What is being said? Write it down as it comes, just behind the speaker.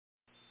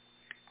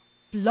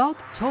Blog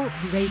Talk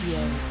Radio.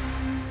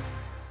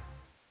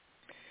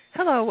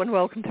 Hello and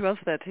welcome to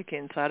Aesthetic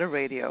Insider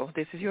Radio.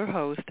 This is your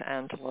host,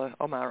 Angela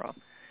O'Mara.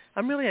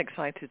 I'm really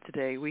excited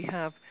today. We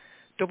have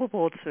double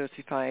board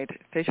certified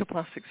facial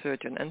plastic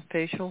surgeon and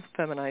facial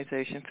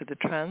feminization for the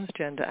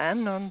transgender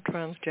and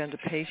non-transgender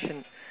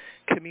patient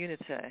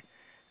community,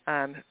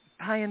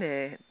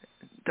 pioneer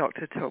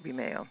Dr. Toby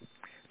Mayer.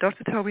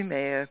 Dr. Toby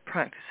Mayer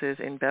practices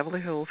in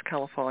Beverly Hills,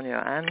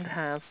 California, and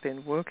has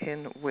been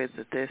working with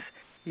this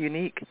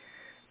unique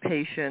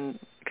patient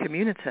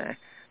community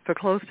for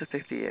close to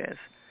 50 years.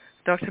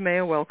 Dr.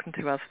 Mayer, welcome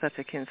to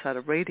Aesthetic Insider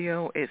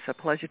Radio. It's a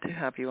pleasure to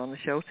have you on the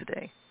show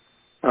today.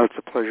 Oh, it's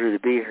a pleasure to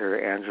be here,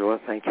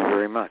 Angela. Thank you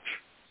very much.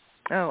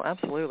 Oh,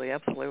 absolutely,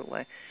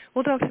 absolutely.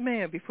 Well, Dr.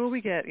 Mayer, before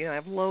we get, I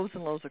have loads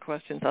and loads of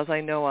questions, as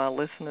I know our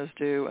listeners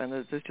do, and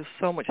there's just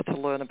so much to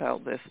learn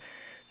about this,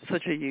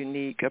 such a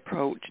unique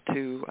approach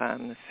to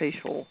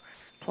facial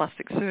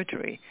plastic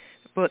surgery.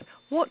 But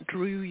what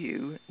drew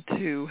you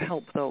to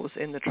help those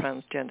in the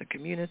transgender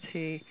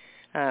community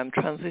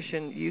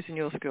transition using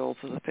your skills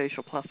as a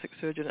facial plastic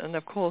surgeon? And,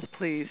 of course,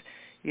 please,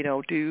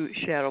 do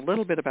share a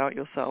little bit about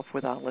yourself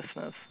with our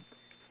listeners.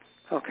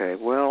 Okay.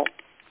 Well,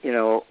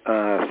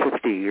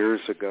 50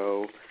 years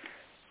ago,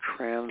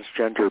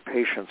 transgender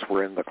patients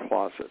were in the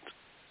closet.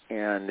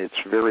 And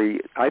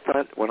I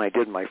thought when I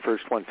did my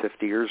first one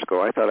 50 years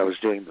ago, I thought I was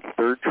doing the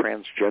third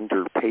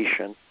transgender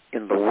patient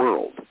in the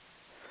world.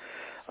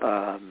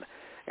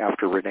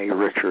 After Renee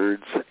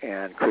Richards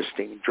and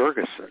Christine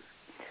Jorgensen.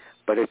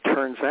 But it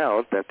turns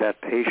out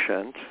that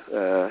patient,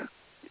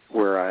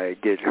 where I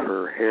did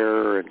her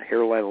hair and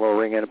hairline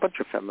lowering and a bunch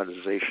of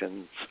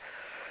feminizations,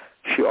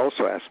 she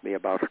also asked me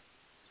about,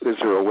 is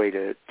there a way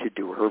to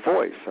do her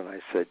voice? And I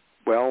said,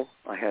 well,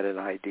 I had an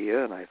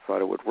idea and I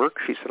thought it would work.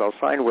 She said, I'll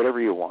sign whatever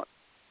you want.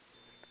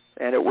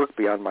 And it worked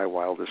beyond my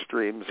wildest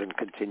dreams and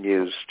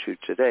continues to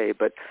today.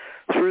 But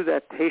through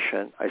that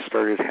patient, I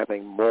started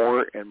having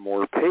more and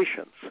more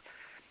patients.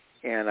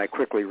 And I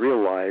quickly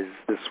realized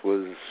this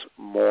was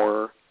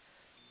more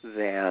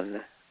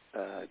than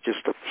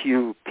just a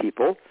few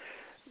people.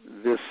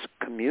 This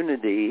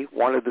community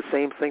wanted the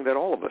same thing that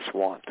all of us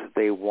want.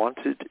 They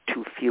wanted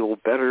to feel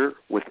better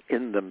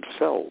within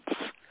themselves.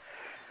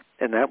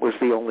 And that was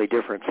the only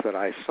difference that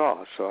I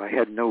saw. So I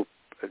had no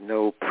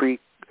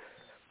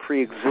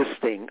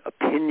pre-existing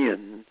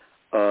opinion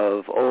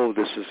of, oh,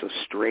 this is a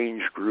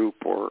strange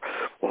group, or,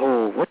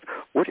 oh,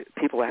 what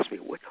people ask me,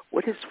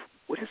 what is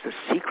the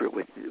secret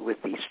with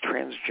these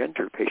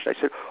transgender patients?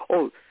 I said,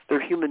 oh,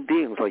 they're human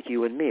beings like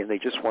you and me, and they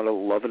just want to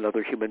love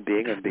another human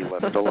being and be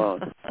left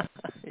alone.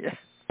 Yeah.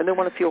 And they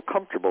want to feel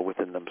comfortable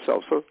within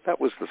themselves. So that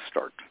was the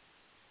start.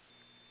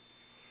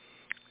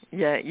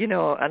 Yeah,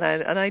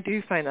 and I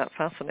do find that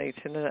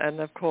fascinating. And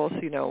of course,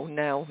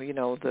 now,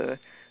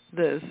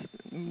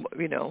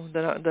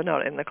 they're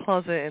not in the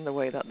closet in the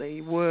way that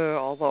they were,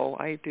 although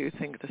I do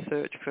think the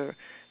search for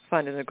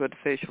finding a good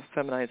facial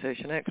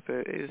feminization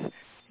expert is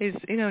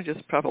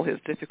just probably as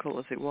difficult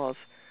as it was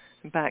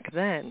back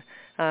then.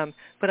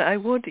 But I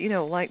would,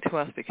 like to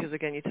ask, because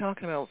again, you're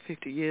talking about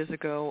 50 years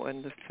ago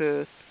and the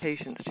first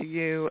patients to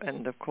you,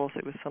 and of course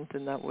it was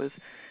something that was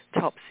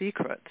top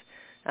secret.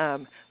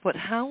 But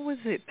how was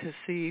it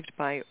perceived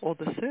by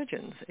other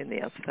surgeons in the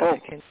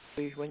aesthetic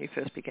industry when you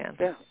first began?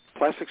 Yeah,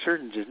 plastic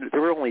surgeons,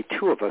 there were only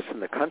 2 of us in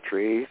the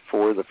country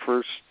for the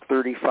first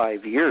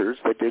 35 years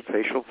that did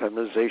facial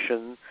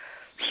feminization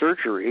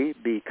surgery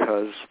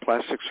because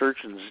plastic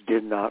surgeons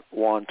did not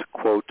want,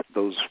 quote,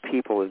 those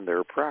people in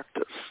their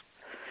practice.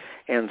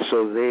 And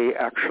so they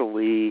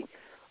actually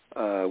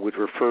would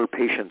refer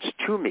patients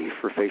to me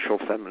for facial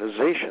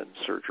feminization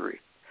surgery.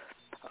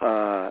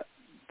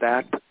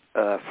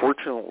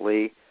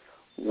 Fortunately,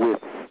 with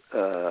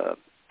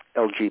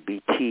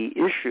LGBT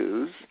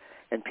issues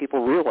and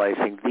people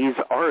realizing these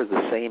are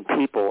the same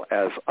people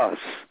as us,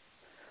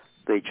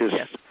 they just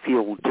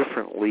feel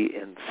differently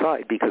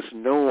inside because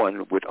no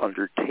one would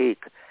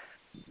undertake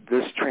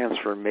this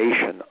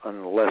transformation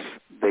unless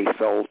they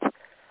felt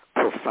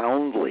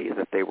profoundly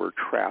that they were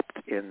trapped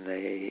in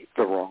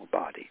the wrong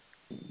body.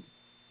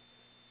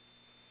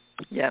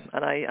 Yeah,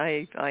 and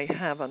I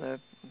have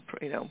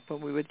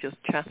when we were just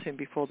chatting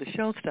before the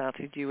show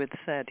started, you had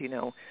said,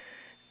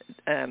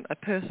 a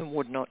person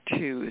would not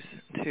choose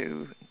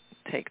to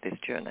take this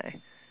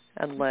journey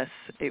unless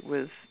they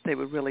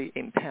were really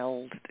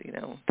impelled,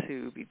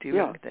 to be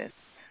doing this.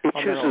 It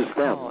chooses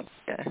them.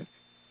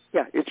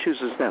 Yeah, it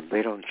chooses them.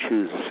 They don't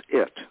choose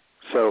it.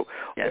 So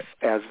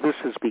as this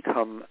has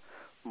become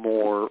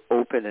more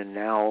open, and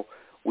now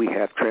we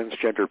have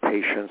transgender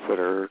patients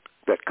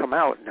that come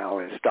out now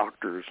as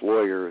doctors,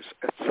 lawyers,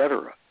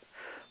 etc.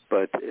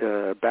 But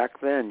back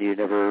then, you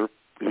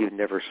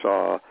never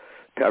saw.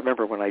 I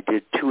remember when I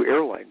did 2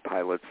 airline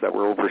pilots that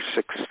were over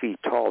 6 feet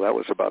tall. That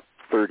was about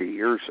 30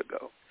 years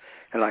ago.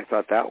 And I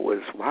thought that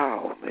was,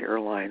 wow, the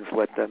airlines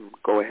let them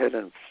go ahead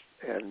and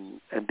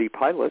be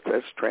pilots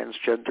as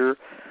transgender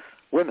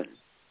women.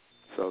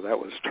 So that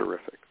was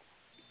terrific.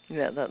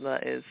 Yeah,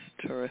 that is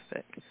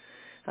terrific.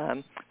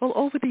 Well,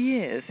 over the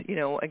years,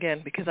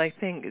 again, because I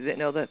think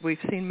that we've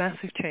seen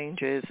massive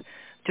changes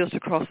just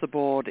across the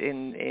board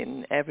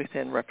in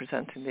everything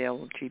representing the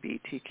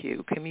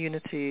LGBTQ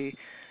community,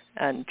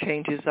 and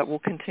changes that will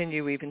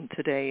continue even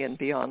today and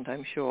beyond,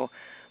 I'm sure.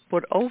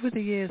 But over the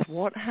years,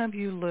 what have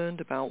you learned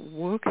about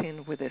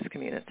working with this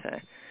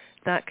community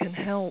that can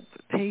help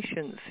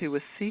patients who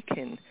are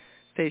seeking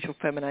facial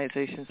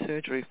feminization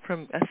surgery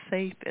from a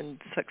safe and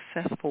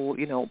successful,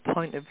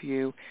 point of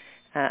view,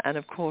 and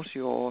of course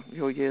your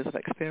years of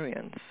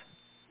experience?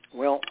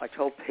 Well, I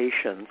tell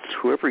patients,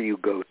 whoever you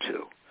go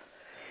to,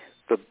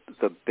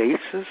 the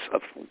basis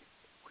of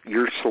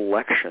your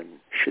selection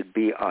should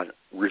be on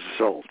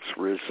results,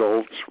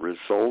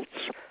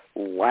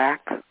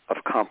 lack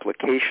of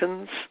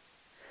complications,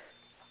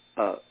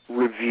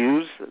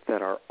 reviews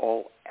that are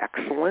all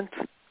excellent.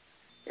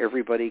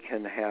 Everybody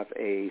can have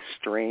a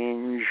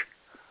strange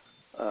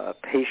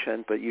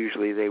patient, but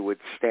usually they would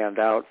stand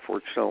out.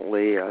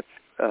 Fortunately,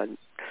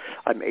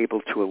 I'm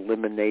able to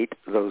eliminate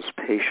those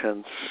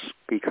patients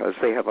because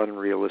they have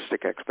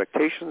unrealistic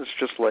expectations,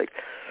 just like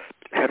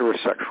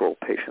heterosexual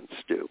patients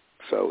do.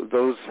 So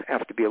those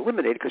have to be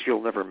eliminated because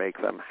you'll never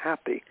make them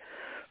happy.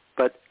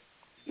 But,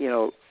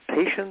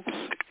 patients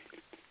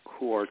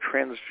who are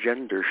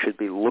transgender should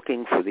be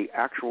looking for the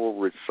actual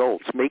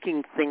results.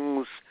 Making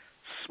things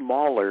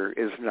smaller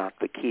is not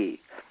the key.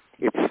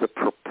 It's the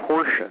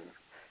proportion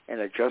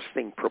and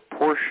adjusting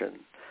proportion.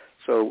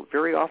 So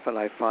very often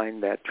I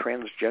find that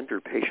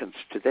transgender patients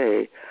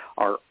today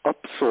are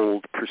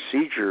upsold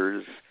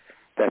procedures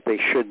that they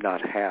should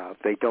not have.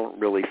 They don't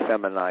really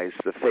feminize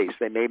the face.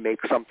 They may make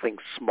something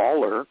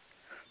smaller,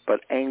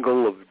 but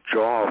angle of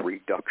jaw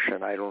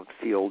reduction I don't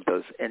feel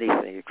does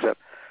anything except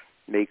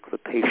make the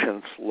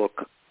patients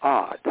look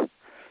odd.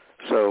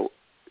 So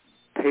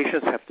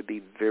patients have to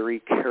be very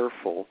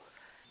careful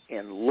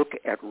and look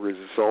at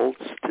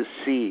results to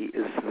see,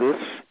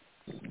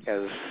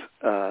 does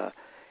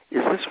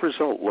this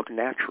result look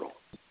natural?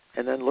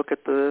 And then look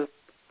at the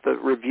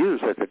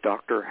reviews that the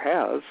doctor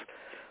has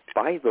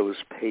by those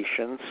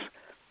patients,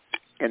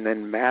 and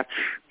then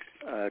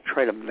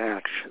try to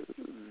match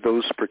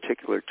those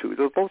particular two.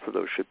 Both of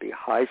those should be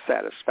high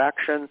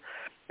satisfaction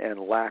and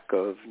lack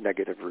of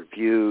negative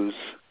reviews.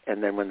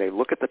 And then when they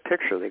look at the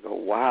picture, they go,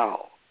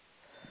 wow,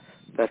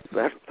 that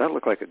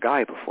looked like a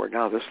guy before.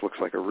 Now this looks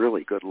like a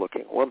really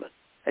good-looking woman.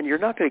 And you're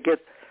not going to get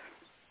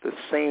the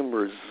same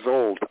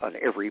result on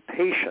every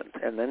patient.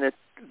 And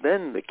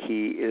then the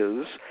key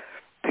is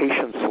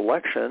patient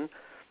selection.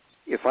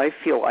 If I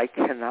feel I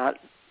cannot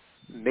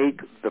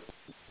make the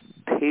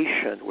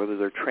patient, whether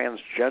they're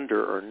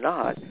transgender or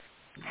not,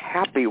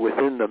 happy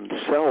within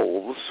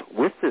themselves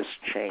with this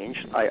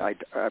change, I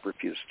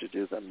refuse to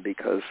do them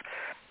because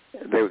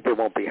they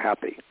won't be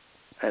happy.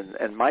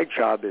 And my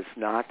job is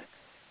not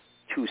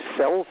to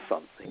sell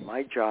something.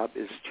 My job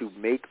is to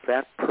make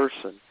that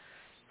person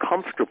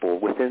comfortable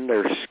within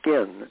their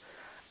skin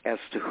as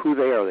to who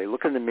they are. They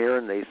look in the mirror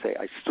and they say,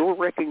 I still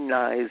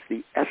recognize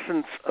the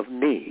essence of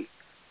me,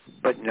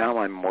 but now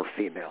I'm more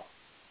female.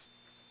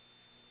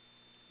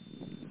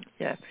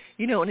 Yeah.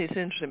 And it's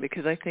interesting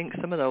because I think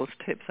some of those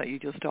tips that you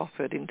just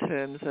offered in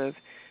terms of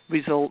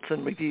results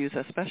and reviews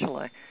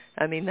especially,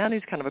 I mean, that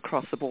is kind of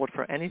across the board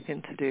for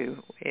anything to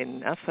do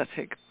in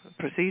aesthetic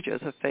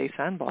procedures of face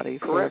and body,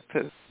 for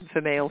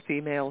male,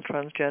 female,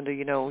 transgender,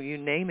 you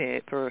name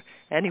it, for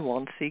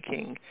anyone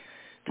seeking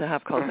to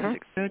have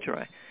cosmetic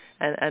surgery.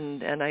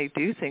 And I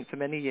do think for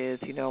many years,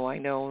 I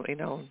know,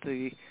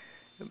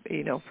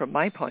 from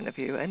my point of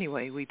view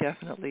anyway, we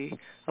definitely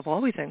have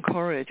always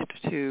encouraged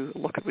to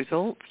look at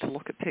results, to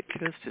look at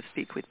pictures, to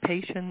speak with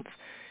patients,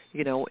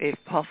 if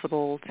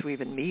possible, to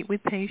even meet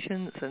with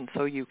patients, and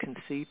so you can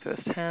see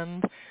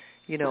firsthand,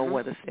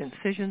 whether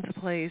incisions are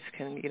placed,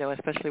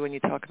 especially when you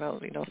talk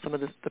about, some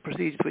of the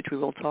procedures which we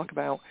will talk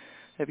about,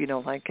 of,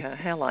 like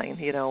hairline,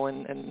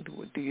 and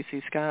do you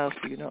see scars,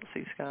 do you not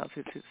see scars?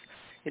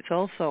 It's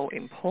also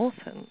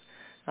important,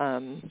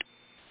 so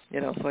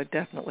I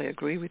definitely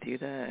agree with you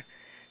there.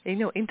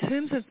 In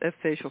terms of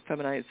facial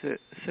feminized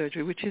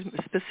surgery, which is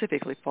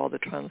specifically for the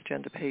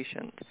transgender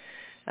patient,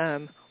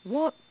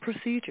 what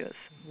procedures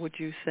would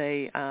you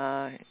say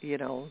are,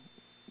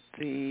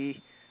 the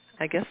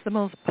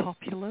most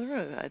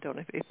popular? I don't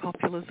know if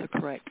popular is the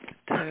correct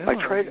term. I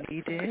try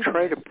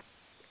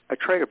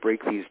to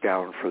break these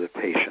down for the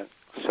patient.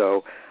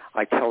 So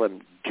I tell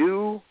them,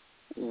 do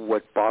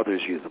what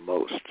bothers you the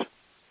most.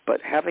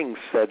 But having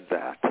said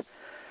that,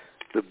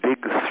 the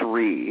big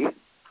three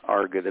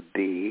are going to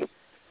be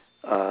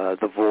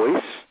the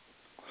voice.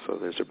 So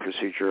there's a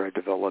procedure I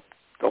developed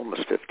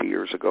almost 50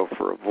 years ago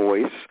for a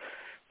voice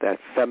that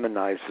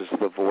feminizes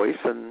the voice,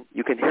 and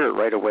you can hear it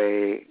right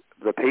away.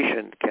 The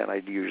patient can,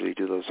 I usually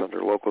do those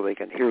under local, they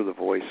can hear the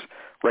voice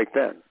right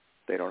then.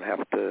 They don't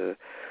have to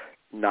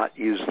not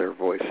use their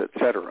voice,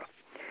 etc.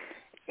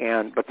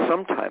 But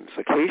sometimes,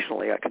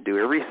 occasionally, I can do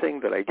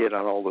everything that I did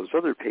on all those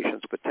other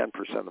patients, but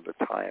 10% of the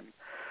time,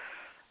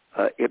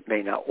 it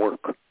may not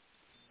work.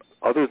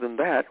 Other than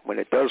that, when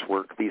it does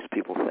work, these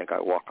people think I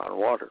walk on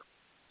water.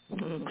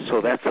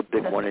 So that's a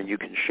big one, and you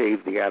can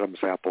shave the Adam's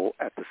apple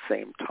at the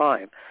same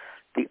time.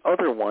 The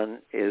other one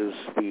is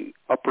the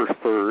upper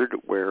third,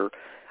 where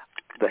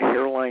the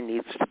hairline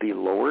needs to be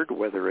lowered,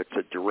 whether it's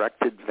a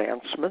direct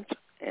advancement,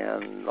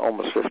 and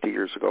almost 50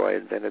 years ago I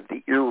invented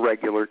the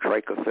irregular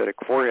trichothitic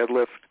forehead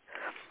lift,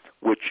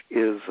 which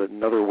is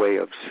another way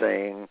of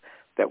saying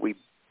that we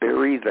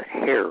bury the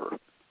hair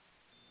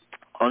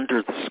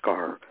under the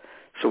scar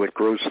so it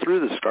grows through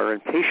the scar,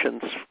 and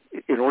patients,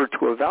 in order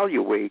to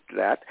evaluate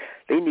that,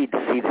 they need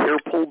to see the hair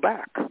pull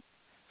back.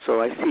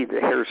 So I see the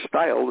hair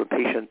styled, the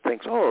patient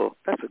thinks, oh,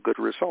 that's a good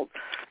result.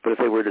 But if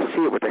they were to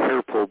see it with the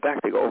hair pulled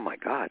back, they go, oh, my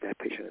God, that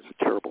patient has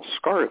a terrible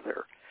scar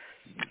there.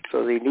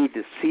 So they need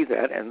to see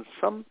that, and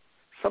some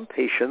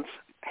patients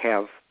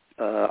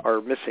are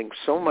missing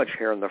so much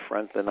hair in the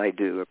front than I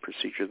do, a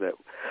procedure that,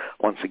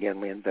 once again,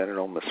 we invented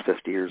almost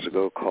 50 years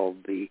ago called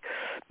the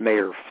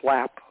Mayer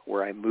flap,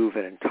 where I move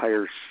an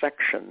entire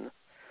section,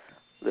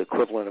 the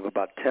equivalent of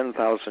about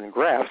 10,000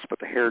 grafts, but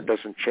the hair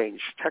doesn't change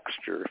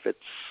texture. If it's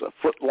a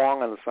foot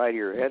long on the side of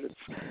your head,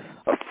 it's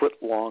a foot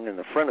long in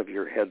the front of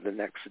your head the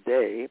next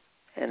day,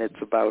 and it's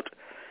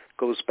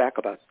goes back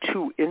about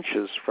 2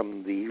 inches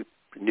from the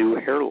new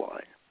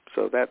hairline.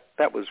 So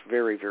that was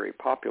very, very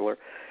popular.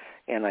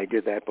 And I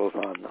did that both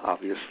on,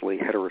 obviously,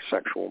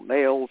 heterosexual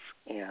males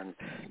and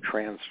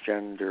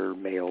transgender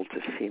male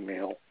to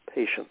female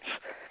patients.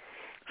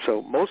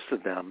 So most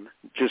of them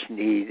just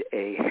need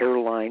a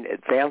hairline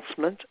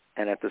advancement,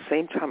 and at the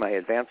same time I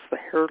advance the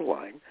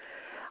hairline,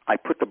 I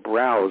put the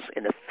brows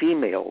in a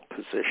female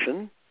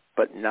position,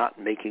 but not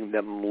making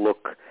them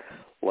look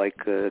like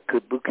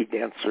kabuki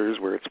dancers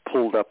where it's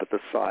pulled up at the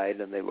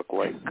side and they look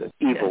like an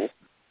evil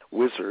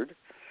wizard.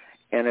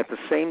 And at the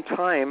same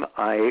time,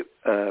 I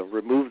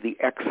remove the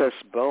excess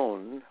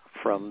bone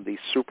from the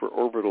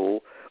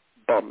supraorbital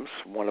bumps,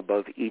 one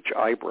above each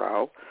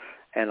eyebrow,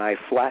 and I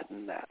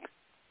flatten that.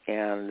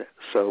 And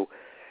so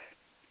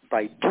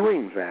by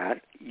doing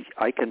that,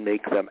 I can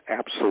make them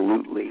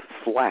absolutely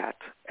flat,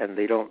 and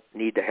they don't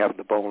need to have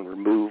the bone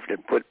removed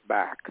and put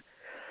back.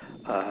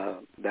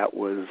 That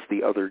was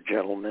the other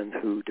gentleman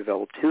who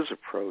developed his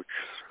approach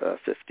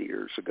 50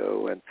 years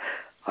ago, and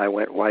I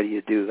went, why do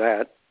you do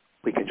that?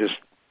 We can just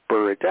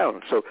burr it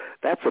down. So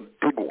that's a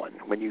big one.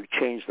 When you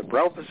change the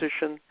brow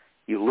position,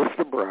 you lift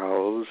the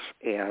brows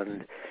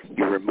and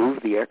you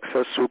remove the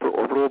excess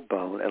supraorbital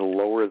bone and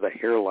lower the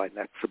hairline.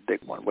 That's a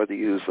big one. Whether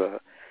you use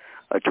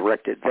a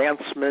direct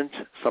advancement,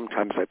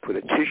 sometimes I put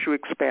a tissue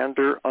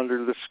expander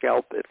under the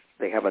scalp if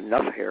they have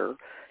enough hair,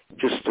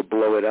 just to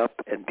blow it up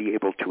and be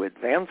able to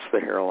advance the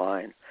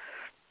hairline.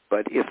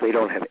 But if they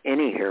don't have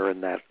any hair in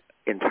that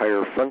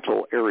entire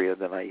frontal area,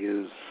 then I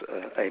use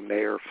a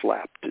Mayer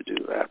flap to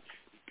do that.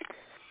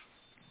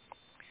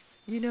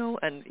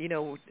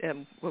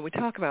 When we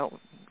talk about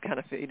kind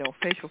of,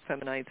 facial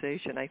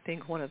feminization, I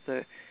think one of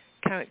the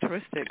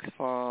characteristics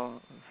for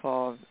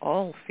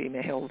all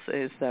females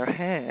is their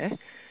hair,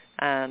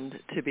 and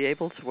to be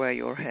able to wear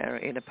your hair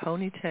in a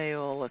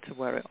ponytail or to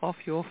wear it off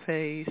your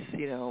face,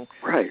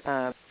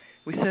 Right.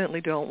 We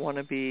certainly don't want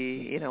to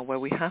be, where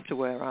we have to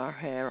wear our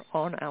hair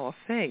on our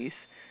face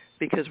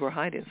because we're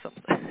hiding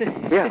something.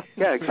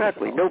 Yeah,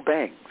 exactly. No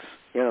bangs.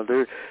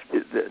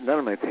 None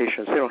of my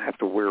patients, they don't have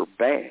to wear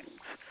bangs.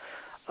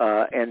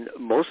 And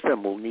most of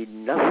them will need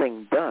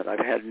nothing done.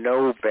 I've had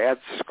no bad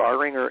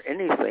scarring or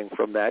anything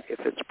from that if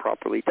it's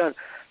properly done.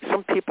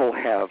 Some people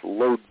have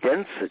low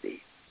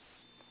density.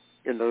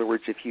 In other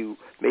words, if you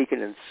make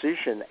an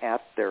incision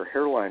at their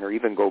hairline or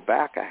even go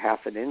back a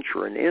half an inch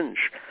or an inch,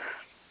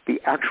 the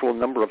actual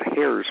number of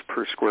hairs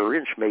per square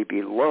inch may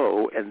be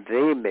low, and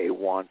they may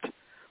want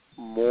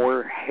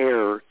more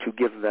hair to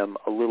give them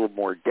a little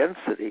more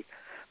density.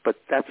 But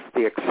that's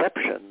the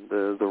exception.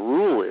 The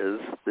rule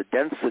is the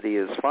density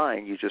is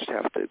fine. You just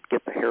have to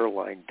get the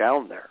hairline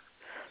down there.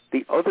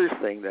 The other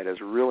thing that is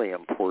really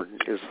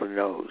important is the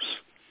nose.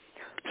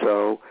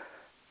 So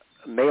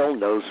male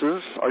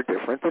noses are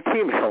different than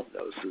female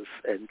noses.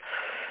 And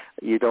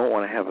you don't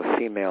want to have a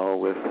female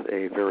with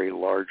a very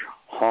large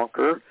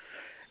honker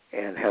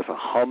and has a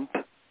hump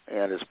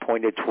and is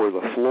pointed toward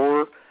the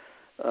floor.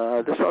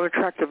 This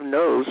unattractive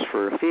nose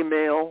for a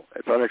female,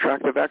 it's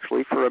unattractive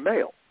actually for a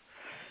male.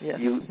 Yes.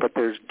 But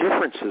there's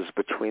differences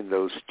between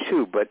those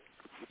two. But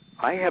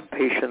I have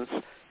patients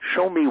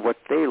show me what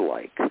they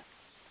like,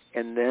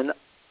 and then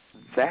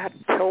that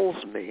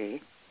tells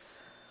me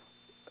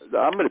that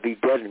I'm going to be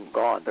dead and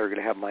gone. They're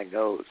going to have my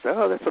nose.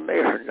 Oh, that's a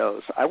Mayer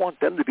nose. I want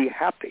them to be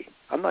happy.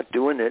 I'm not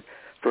doing it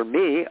for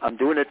me. I'm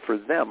doing it for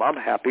them. I'm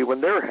happy when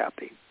they're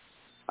happy.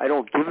 I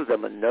don't give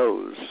them a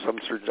nose. Some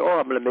sort of,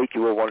 I'm going to make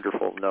you a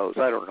wonderful nose.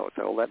 I don't know what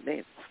the hell that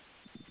means.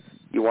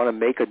 You want to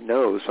make a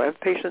nose. So I have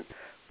patients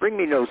bring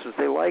me noses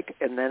they like,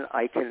 and then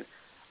I can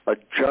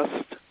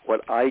adjust what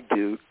I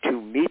do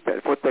to meet that.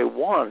 If what they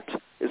want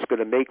is going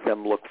to make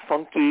them look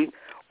funky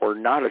or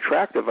not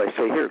attractive, I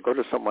say, here, go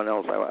to someone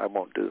else. I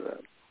won't do that.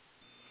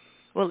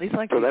 Well, it's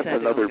like so you that's said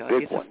another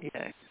earlier, big one.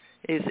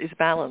 It's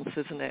balance,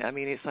 isn't it? I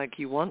mean, it's like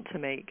you want to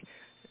make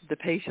the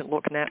patient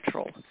look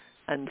natural,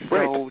 And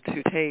so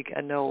to take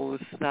a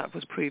nose that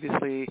was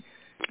previously,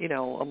 you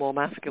know, a more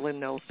masculine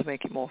nose to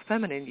make it more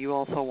feminine, you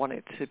also want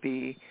it to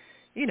be,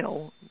 you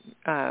know,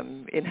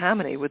 in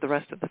harmony with the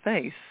rest of the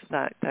face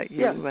that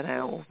you're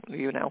now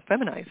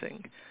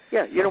feminizing.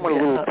 Yeah, you don't want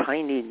a little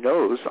tiny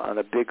nose on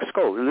a big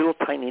skull. A little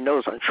tiny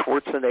nose on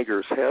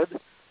Schwarzenegger's head.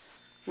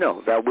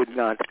 No, that would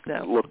not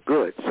look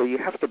good. So you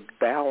have to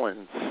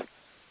balance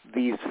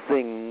these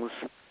things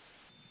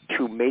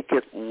to make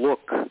it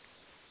look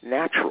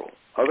natural.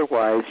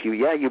 Otherwise,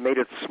 you made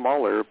it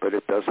smaller, but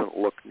it doesn't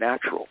look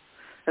natural.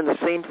 And the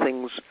same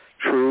thing's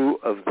true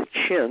of the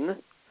chin.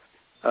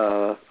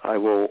 I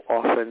will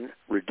often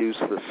reduce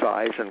the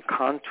size and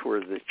contour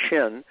the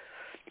chin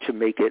to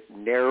make it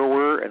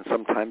narrower, and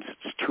sometimes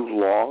it's too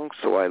long,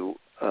 so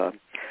I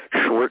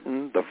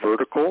shorten the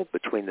vertical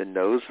between the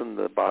nose and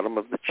the bottom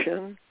of the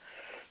chin.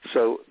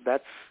 So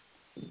that's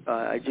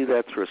I do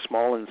that through a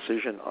small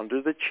incision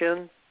under the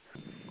chin.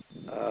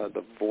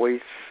 The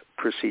voice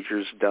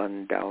procedure's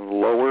done down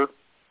lower,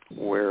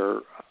 where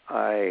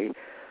I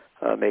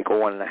make a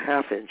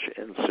 1.5-inch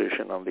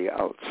incision on the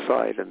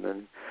outside and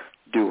then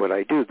do what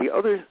I do. The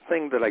other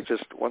thing that I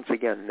just, once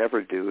again,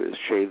 never do is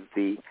shave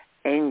the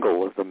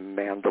angle of the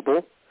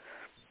mandible.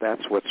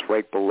 That's what's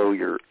right below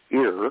your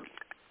ear,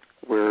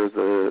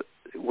 where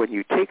when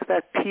you take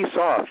that piece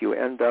off, you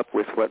end up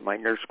with what my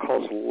nurse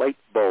calls light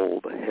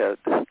bulb head.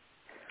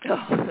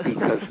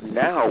 Because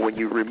now when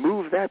you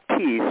remove that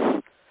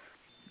piece,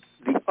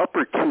 the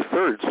upper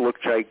 2/3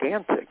 look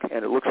gigantic,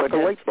 and it looks like a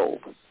light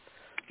bulb.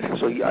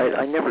 So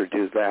I never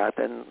do that,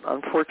 and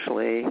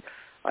unfortunately,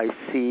 I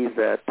see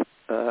that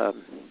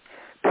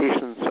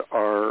patients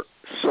are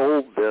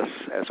sold this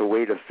as a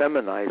way to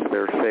feminize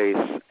their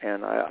face,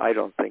 and I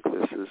don't think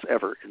this is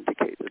ever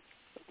indicated.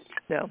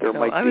 No,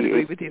 I would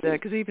agree with you there,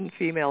 because even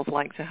females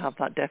like to have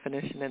that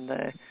definition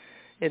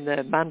in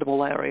the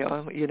mandible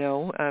area, you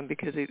know,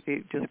 because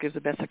it just gives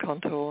a better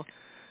contour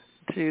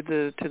to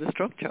the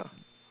structure.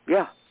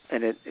 Yeah,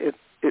 and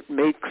it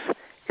makes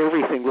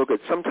everything look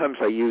good. Sometimes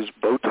I use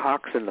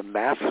Botox in the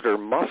masseter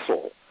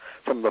muscle.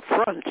 From the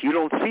front, you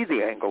don't see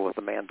the angle of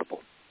the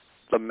mandible.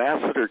 The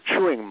masseter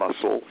chewing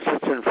muscle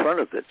sits in front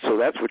of it, so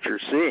that's what you're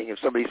seeing. If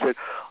somebody said,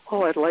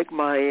 "Oh, I'd like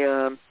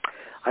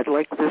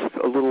this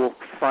a little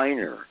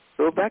finer,"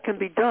 well, that can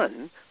be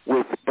done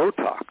with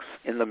Botox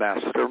in the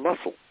masseter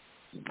muscle.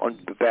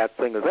 The bad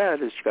thing of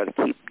that is you got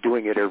to keep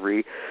doing it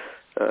every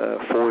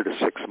 4 to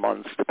 6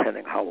 months,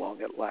 depending how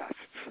long it lasts.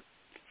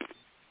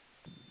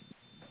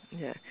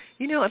 Yeah,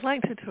 you know, I'd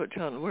like to touch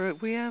on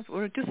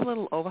we're just a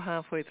little over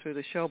halfway through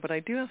the show, but I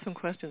do have some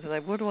questions, and I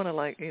would want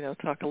to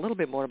talk a little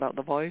bit more about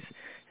the voice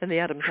and the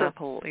Adam's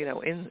apple, you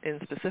know, in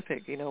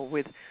specific, you know,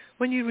 with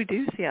when you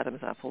reduce the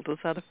Adam's apple, does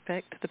that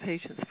affect the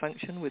patient's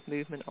function with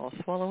movement or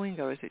swallowing,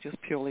 or is it just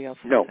purely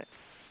aesthetic? No,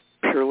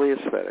 purely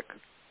aesthetic.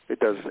 It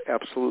does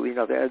absolutely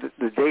nothing.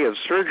 The day of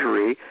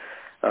surgery,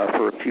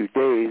 for a few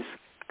days,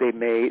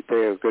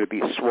 they're going to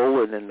be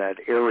swollen in that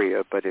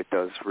area, but it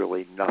does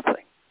really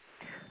nothing.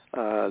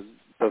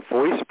 The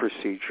voice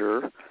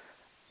procedure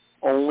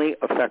only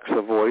affects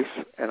the voice,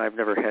 and I've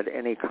never had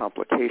any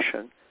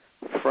complication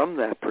from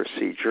that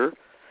procedure.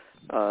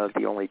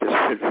 The only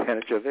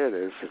disadvantage of it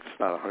is it's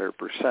not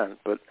 100%,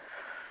 but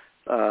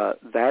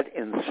that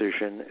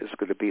incision is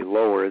going to be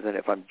lower than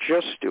if I'm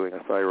just doing a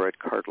thyroid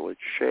cartilage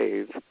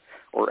shave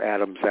or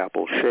Adam's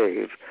apple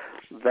shave.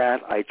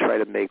 That I try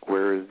to make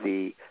where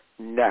the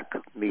neck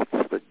meets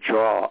the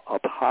jaw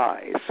up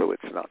high, so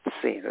it's not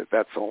seen.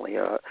 That's only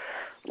a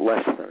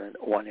less than a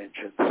 1-inch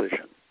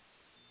incision.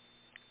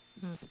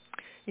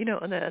 You know,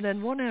 and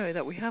then one area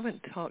that we haven't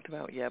talked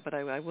about yet, but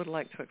I would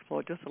like to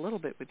explore just a little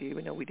bit with you.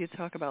 You know, we did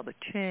talk about the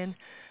chin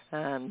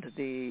and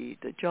the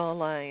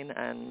jawline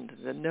and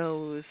the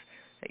nose,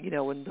 you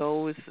know, and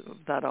those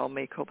that all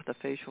make up the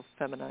facial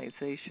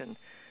feminization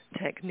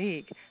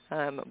technique.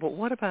 But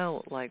what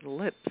about like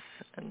lips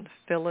and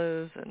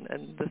fillers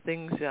and the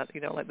things that,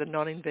 you know, like the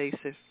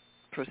non-invasive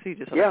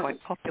procedures that are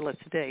quite popular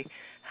today?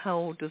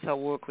 How does that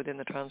work within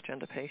the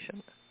transgender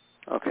patient?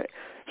 Okay,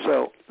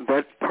 so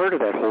that part of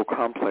that whole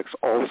complex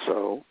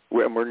also,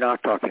 and we're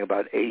not talking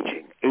about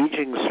aging.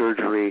 Aging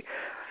surgery,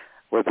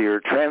 whether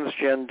you're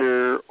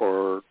transgender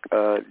or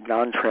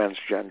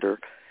non-transgender,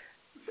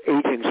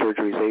 aging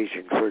surgery is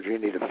aging surgery. You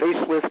need a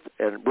facelift,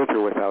 and with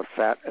or without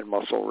fat and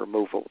muscle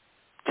removal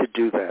to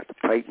do that.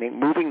 Tightening,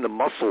 moving the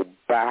muscle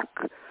back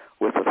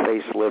with a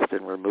facelift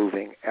and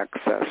removing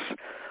excess.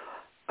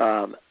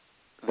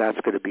 That's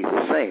going to be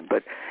the same.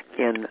 But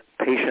in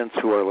patients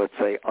who are, let's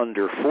say,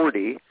 under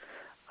 40,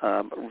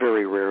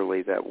 very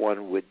rarely that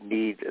one would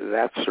need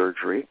that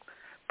surgery.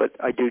 But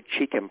I do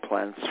cheek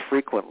implants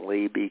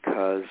frequently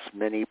because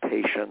many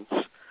patients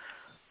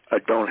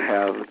don't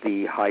have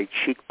the high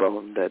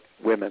cheekbone that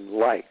women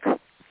like.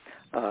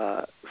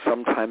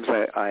 Sometimes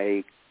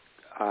I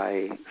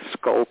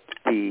sculpt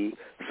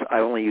I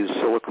only use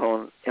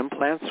silicone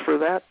implants for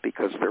that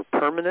because they're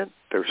permanent,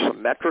 they're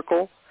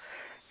symmetrical,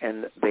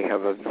 and they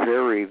have a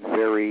very,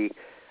 very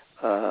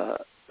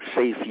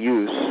safe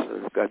use.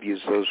 I've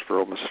used those for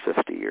almost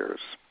 50 years,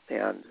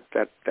 and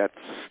that's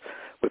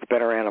With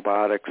better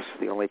antibiotics,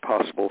 the only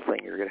possible thing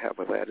you're going to have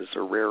with that is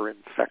a rare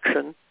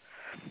infection,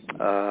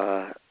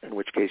 in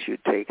which case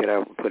you'd take it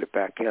out and put it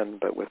back in.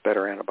 But with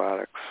better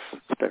antibiotics,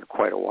 it's been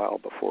quite a while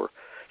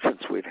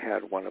since we've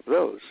had one of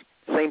those.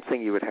 Same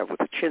thing you would have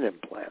with a chin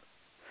implant.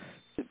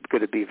 It's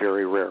going to be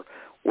very rare.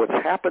 What's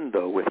happened,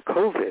 though, with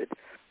COVID,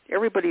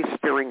 everybody's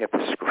staring at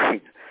the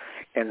screen,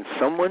 and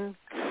someone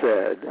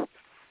said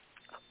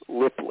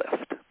lip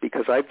lift,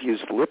 because I've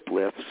used lip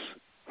lifts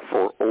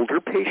for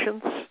older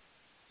patients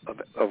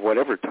of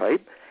whatever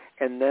type,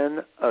 and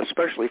then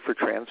especially for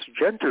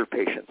transgender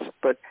patients.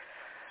 But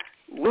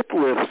lip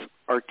lifts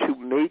are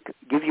to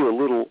give you a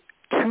little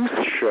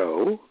tooth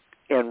show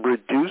and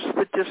reduce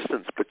the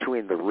distance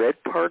between the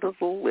red part of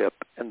the lip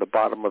and the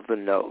bottom of the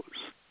nose.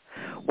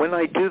 When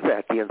I do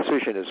that, the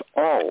incision is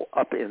all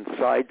up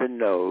inside the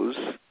nose,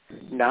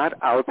 not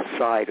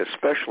outside,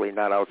 especially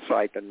not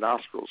outside the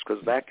nostrils,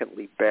 because that can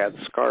leave bad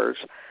scars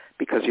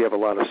because you have a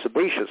lot of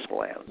sebaceous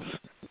glands.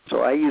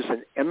 So I use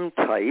an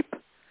M-type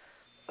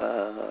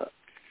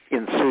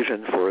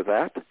incision for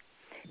that,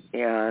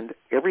 and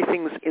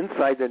everything's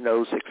inside the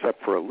nose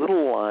except for a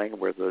little line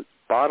where the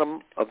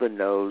bottom of the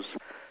nose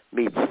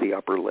meets the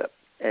upper lip.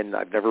 And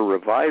I've never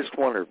revised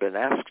one or been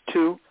asked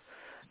to,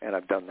 and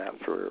I've done that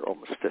for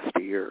almost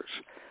 50 years.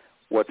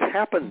 What's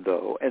happened,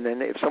 though, and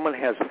then if someone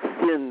has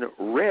thin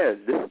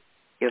red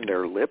in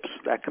their lips,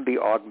 that can be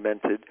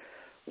augmented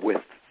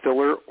with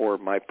filler, or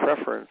my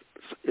preference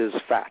is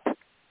fat.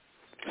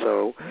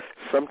 So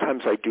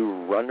sometimes I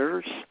do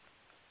runners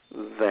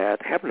that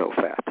have no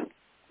fat.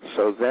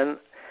 So then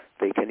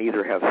they can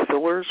either have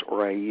fillers,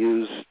 or I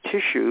use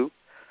tissue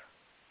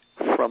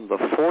from the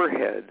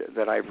forehead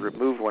that I've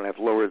removed when I've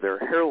lowered their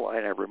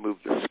hairline. I remove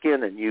the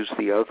skin and use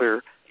the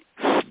other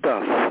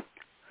stuff.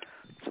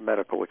 It's a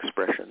medical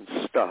expression,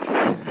 stuff,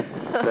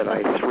 that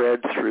I thread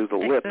through the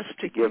lips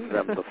to give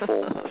them the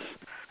fullness.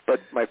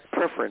 But my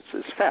preference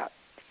is fat.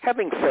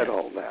 Having said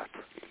all that,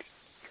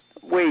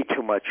 way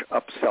too much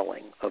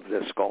upselling of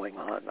this going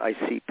on. I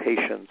see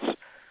patients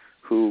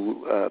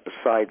who,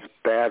 besides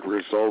bad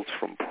results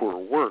from poor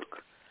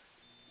work,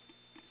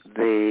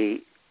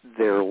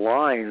 their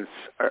lines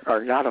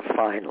are not a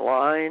fine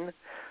line.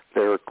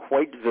 They're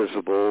quite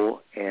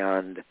visible,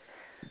 and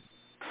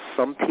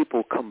some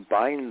people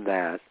combine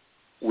that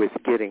with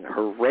getting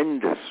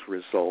horrendous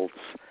results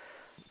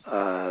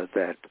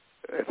that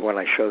when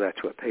I show that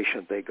to a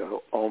patient, they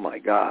go, oh, my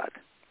God,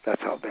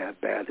 that's how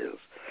bad is.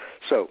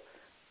 So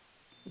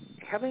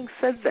having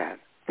said that,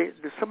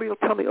 somebody will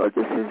tell me, oh,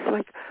 this is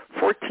like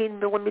 14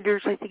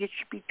 millimeters. I think it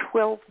should be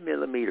 12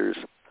 millimeters.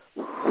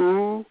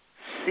 Who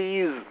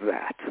sees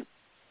that?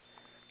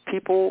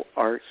 People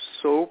are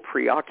so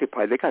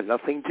preoccupied. They got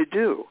nothing to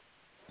do.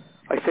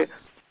 I say,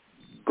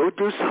 go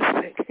do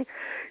something.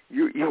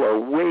 You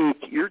are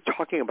you're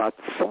talking about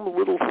some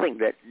little thing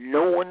that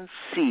no one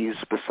sees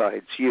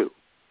besides you.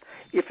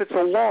 If it's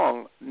a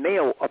long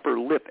male upper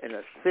lip and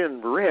a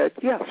thin red,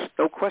 yes,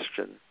 no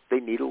question. They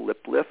need a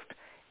lip lift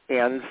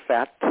and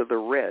fat to the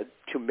red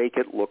to make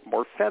it look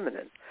more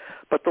feminine.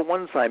 But the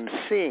ones I'm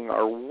seeing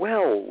are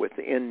well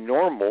within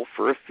normal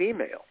for a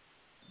female.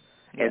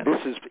 Yeah. And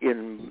this is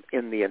in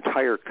the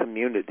entire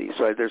community.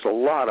 So there's a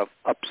lot of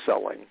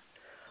upselling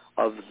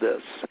of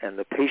this, and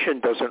the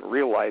patient doesn't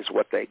realize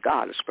what they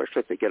got,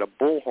 especially if they get a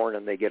bullhorn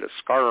and they get a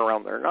scar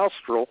around their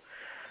nostril.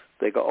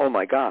 They go, oh,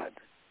 my God,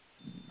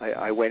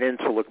 I went in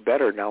to look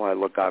better. Now I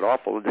look god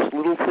awful. This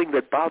little thing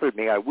that bothered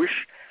me, I wish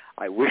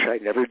I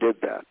never did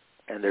that.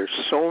 And there's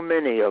so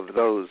many of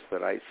those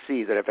that I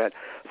see that have had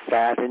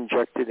fat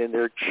injected in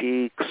their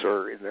cheeks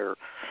or in their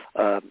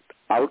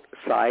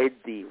outside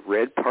the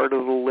red part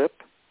of the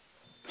lip.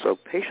 So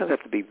patients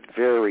have to be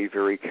very,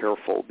 very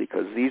careful,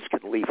 because these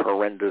can leave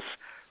horrendous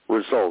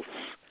results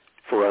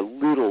for a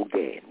little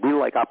gain. We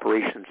like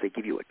operations that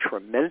give you a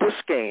tremendous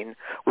gain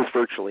with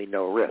virtually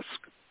no risk.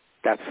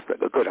 That's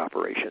a good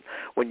operation.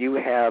 When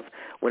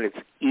it's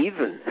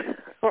even,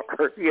 or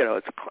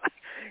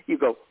you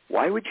go,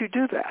 why would you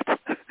do that?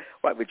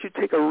 Why would you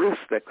take a risk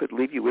that could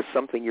leave you with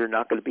something you're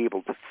not going to be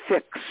able to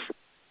fix?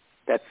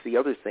 That's the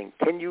other thing.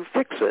 Can you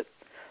fix it?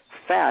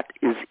 Fat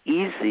is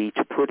easy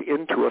to put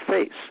into a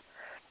face.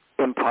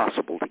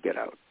 Impossible to get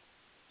out.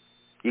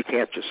 You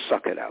can't just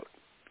suck it out.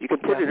 You can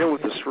put it in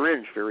with a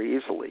syringe very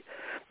easily.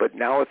 But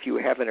now if you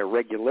have an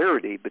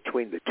irregularity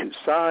between the two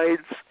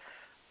sides,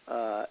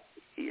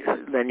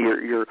 then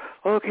you're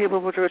okay,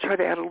 well, we'll try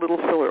to add a little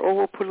filler. Oh,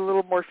 we'll put a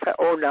little more fat.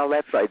 Oh, now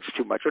that side's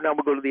too much. Or now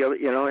we'll go to the other,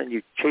 and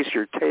you chase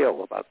your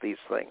tail about these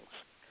things.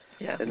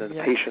 Yeah, and then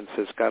the patient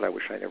says, God, I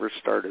wish I never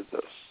started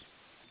this.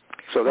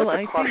 So that's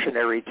a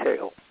cautionary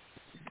tale.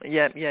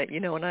 Yeah,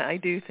 and I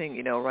do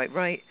think,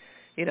 right,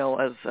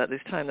 as at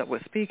this time that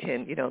we're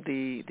speaking,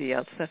 the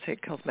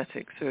aesthetic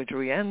cosmetic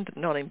surgery and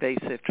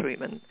non-invasive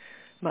treatment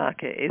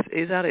market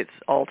is at its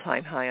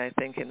all-time high, I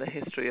think, in the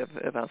history of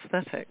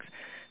aesthetics.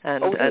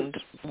 And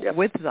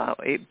with that,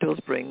 it does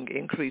bring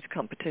increased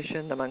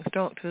competition amongst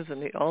doctors,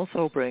 and it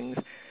also brings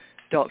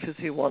doctors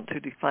who want to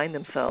define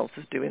themselves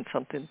as doing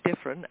something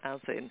different, as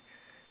in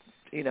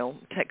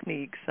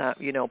techniques that,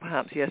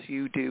 perhaps, yes,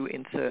 you do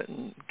in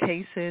certain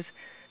cases,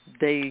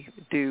 they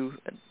do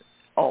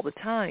all the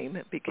time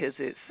because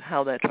it's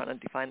how they're trying to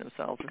define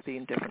themselves as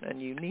being different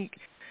and unique.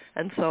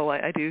 And so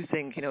I do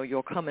think,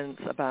 your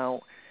comments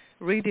about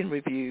reading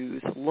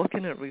reviews,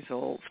 looking at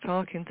results,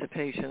 talking to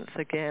patients,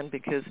 again,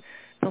 because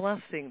the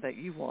last thing that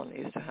you want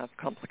is to have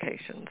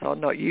complications, or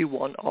not you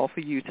want, or for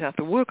you to have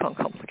to work on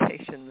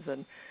complications.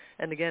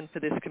 And again, for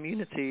this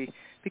community,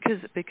 because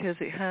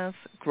it has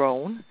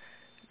grown,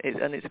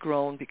 and it's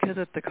grown because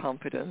of the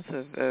confidence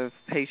of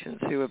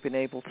patients who have been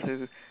able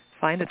to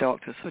find a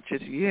doctor such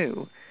as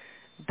you,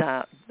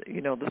 that,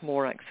 there's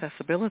more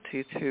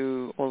accessibility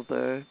to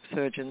other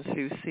surgeons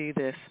who see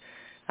this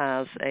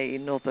as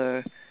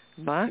another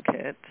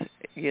market,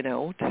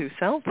 to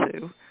sell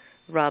to,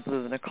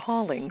 rather than a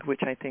calling,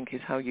 which I think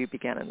is how you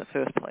began in the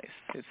first place.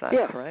 Is that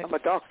correct? I'm a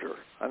doctor.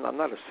 I'm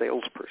not a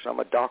salesperson. I'm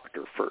a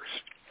doctor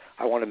first.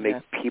 I want to make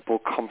people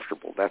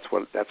comfortable. That's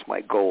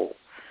my goal.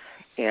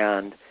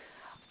 And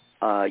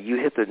you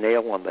hit the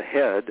nail on the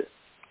head.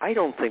 I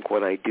don't think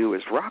what I do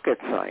is rocket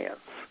science.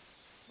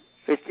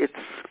 It's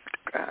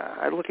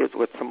I look at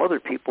what some other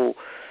people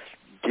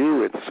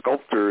do, and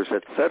sculptors,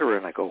 etc.,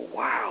 and I go,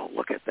 wow,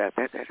 look at that.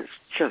 That is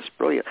just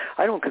brilliant.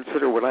 I don't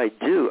consider what I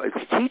do,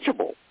 it's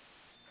teachable.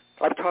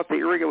 I've taught the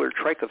irregular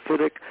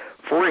trichophytic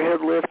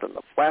forehead lift and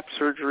the flap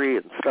surgery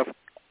and stuff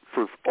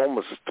for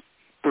almost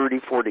 30,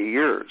 40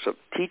 years of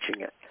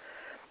teaching it.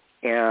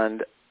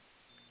 And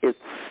it's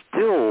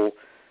still,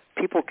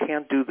 people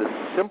can't do the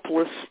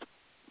simplest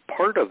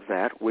part of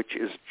that, which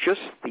is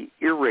just the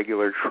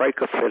irregular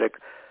trichophytic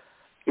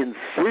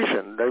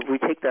incision. We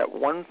take that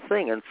one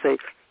thing and say,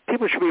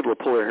 people should be able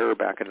to pull their hair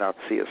back and not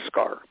see a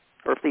scar.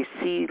 Or if they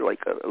see like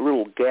a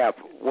little gap,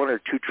 one or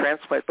two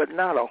transplants, but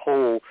not the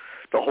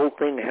whole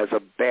thing has a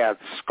bad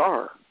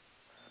scar,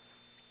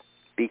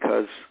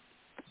 because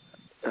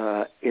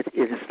it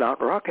is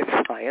not rocket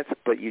science,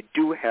 but you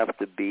do have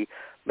to be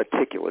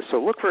meticulous.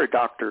 So look for a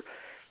doctor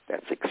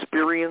that's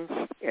experienced,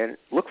 and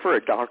look for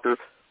a doctor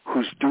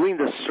who's doing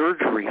the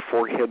surgery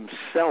for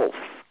himself.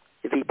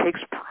 If he takes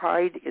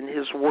pride in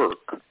his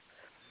work,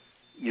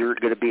 you're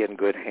going to be in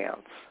good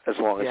hands as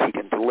long as he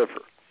can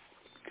deliver.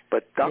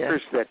 But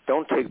doctors that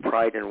don't take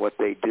pride in what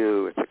they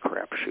do, it's a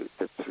crapshoot.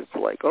 It's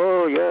like,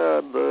 oh,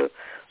 yeah,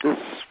 this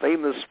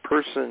famous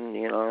person,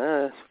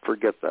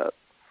 forget that.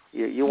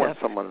 You want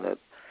someone that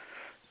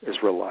is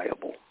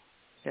reliable.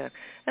 Yeah,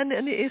 and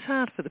it is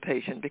hard for the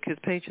patient, because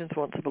patients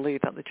want to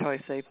believe that the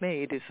choice they've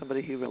made is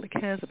somebody who really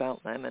cares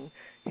about them and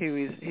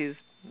who is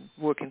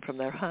working from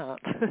their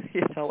heart, and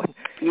it's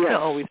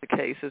not always the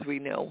case, as we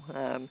know.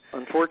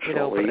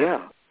 Unfortunately,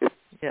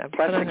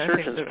 plastic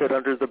surgeons fit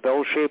under the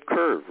bell-shaped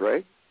curve,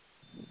 right?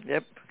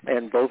 Yep.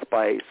 And both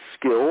by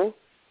skill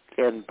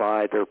and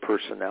by their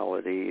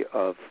personality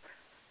of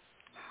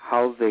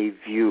how they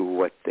view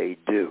what they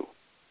do.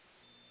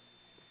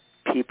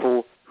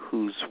 People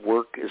whose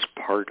work is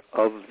part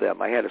of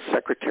them. I had a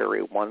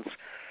secretary once,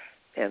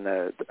 and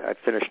I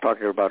finished talking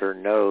to her about her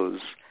nose,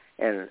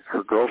 and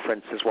her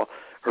girlfriend says, well,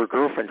 her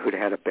girlfriend who'd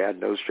had a bad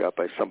nose job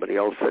by somebody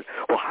else said,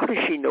 well, how does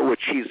she know what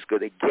she's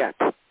going to get?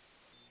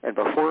 And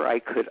before I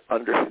could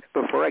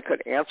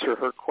answer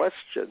her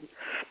question,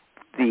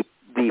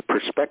 the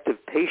prospective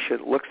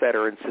patient looks at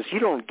her and says, you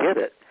don't get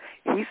it.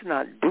 He's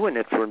not doing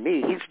it for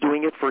me. He's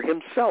doing it for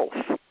himself.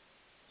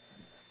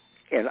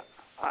 And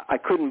I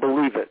couldn't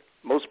believe it.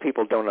 Most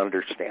people don't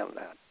understand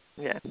that.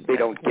 Yeah. They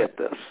don't get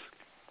this.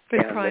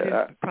 But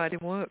pride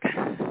in work.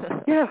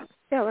 Yeah,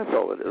 that's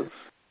all it is.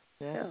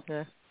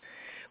 Yeah.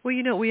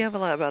 Well, we have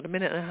about a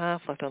minute and a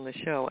half left on the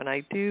show, and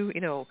I do,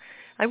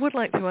 I would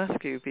like to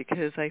ask you,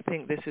 because I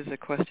think this is a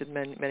question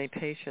many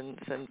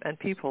patients and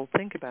people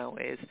think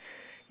about is,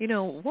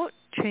 what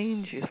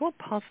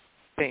positive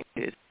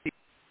changes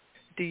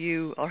do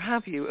you or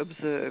have you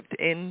observed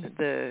in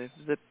the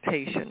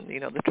patient,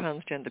 the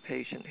transgender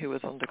patient who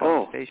has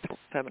undergone facial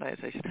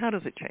feminization? How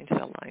does it change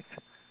their life?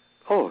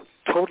 Oh,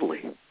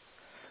 totally.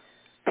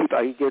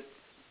 I get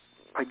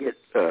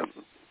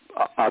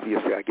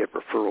obviously I get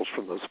referrals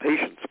from those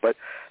patients, but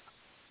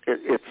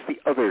it's the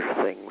other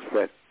things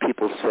that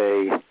people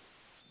say,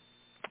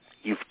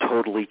 you've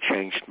totally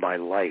changed my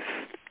life.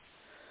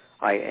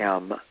 I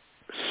am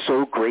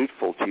so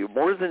grateful to you.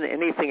 More than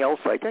anything else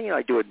I do,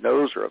 I do a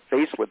nose or a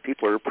facelift,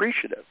 people are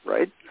appreciative,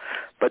 right?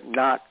 But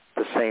not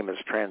the same as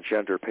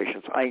transgender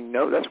patients. I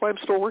know, that's why I'm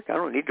still working. I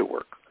don't need to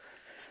work.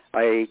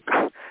 As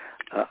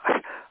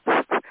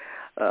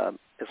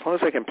long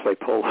as I can play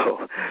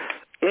polo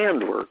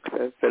and work,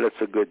 then it's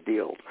a good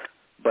deal.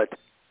 But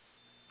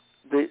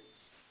it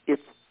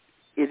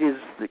is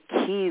the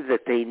key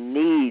that they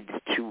need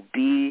to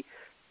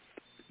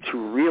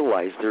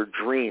realize their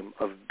dream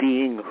of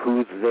being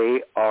who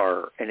they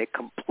are, and it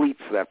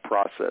completes that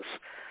process.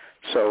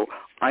 So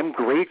I'm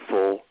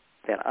grateful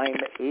that I'm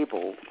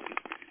able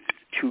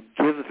to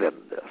give them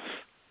this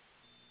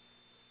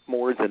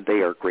more than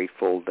they are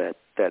grateful that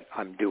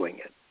I'm doing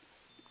it,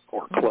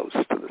 or close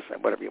to the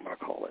same, whatever you want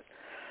to call it.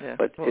 Yeah.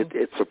 But Well,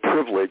 it's a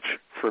privilege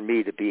for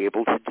me to be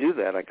able to do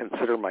that. I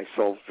consider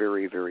myself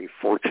very, very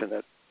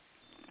fortunate.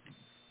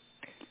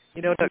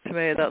 you know, Dr.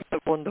 Mayer, that's a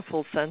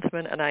wonderful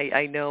sentiment, and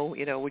I know,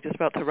 we're just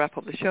about to wrap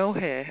up the show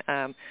here,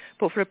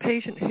 but for a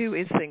patient who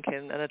is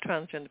thinking, and a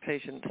transgender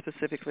patient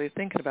specifically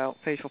thinking about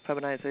facial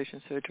feminization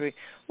surgery,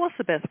 what's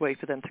the best way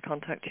for them to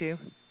contact you?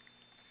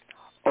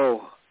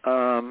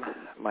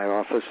 My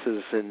office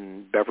is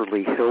in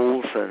Beverly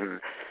Hills, and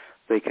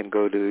they can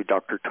go to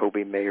Dr.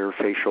 Toby Mayer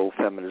Facial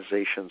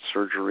Feminization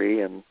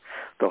Surgery, and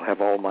they'll have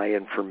all my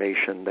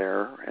information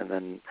there, and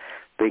then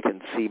they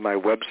can see my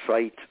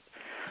website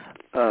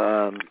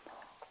and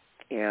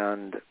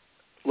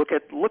look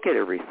at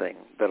everything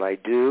that I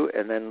do,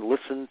 and then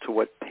listen to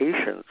what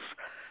patients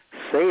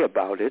say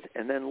about it,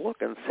 and then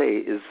look and say,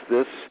 is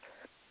this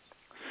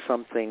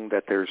something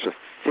that there's a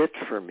fit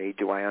for me?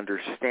 Do I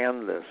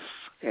understand this?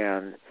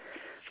 And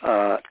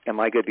am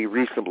I going to be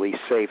reasonably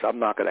safe? I'm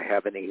not going to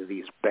have any of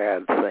these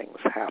bad things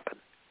happen.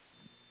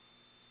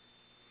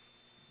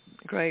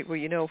 Great.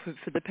 Well,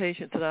 for the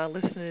patients that are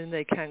listening,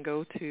 they can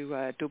go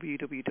to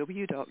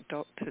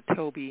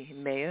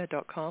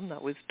www.drtobymayer.com.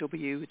 That was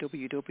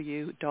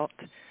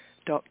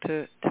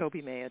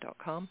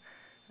www.drtobymayer.com.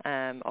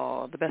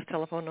 Or the best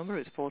telephone number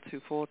is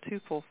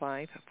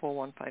 424-245-4156.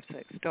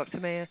 Dr.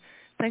 Mayer,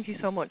 thank you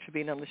so much for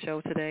being on the show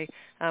today.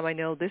 I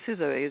know this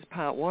is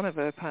part one of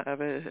a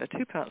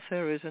two-part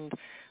series, and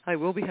I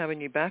will be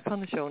having you back on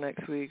the show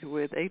next week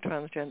with a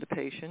transgender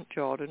patient,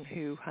 Jordan,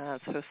 who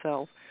has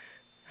herself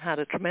had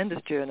a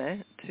tremendous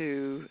journey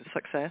to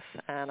success,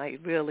 and I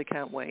really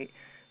can't wait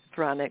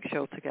for our next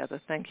show together.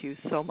 Thank you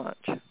so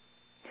much.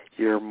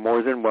 You're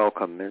more than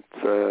welcome. It's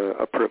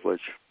a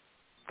privilege.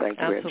 Thank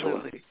you, Absolutely.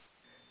 Angela.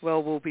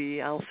 Well,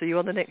 I'll see you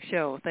on the next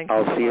show. Thank you.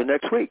 I'll see you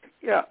next week.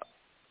 Yeah.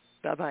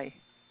 Bye-bye.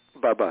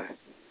 Bye-bye.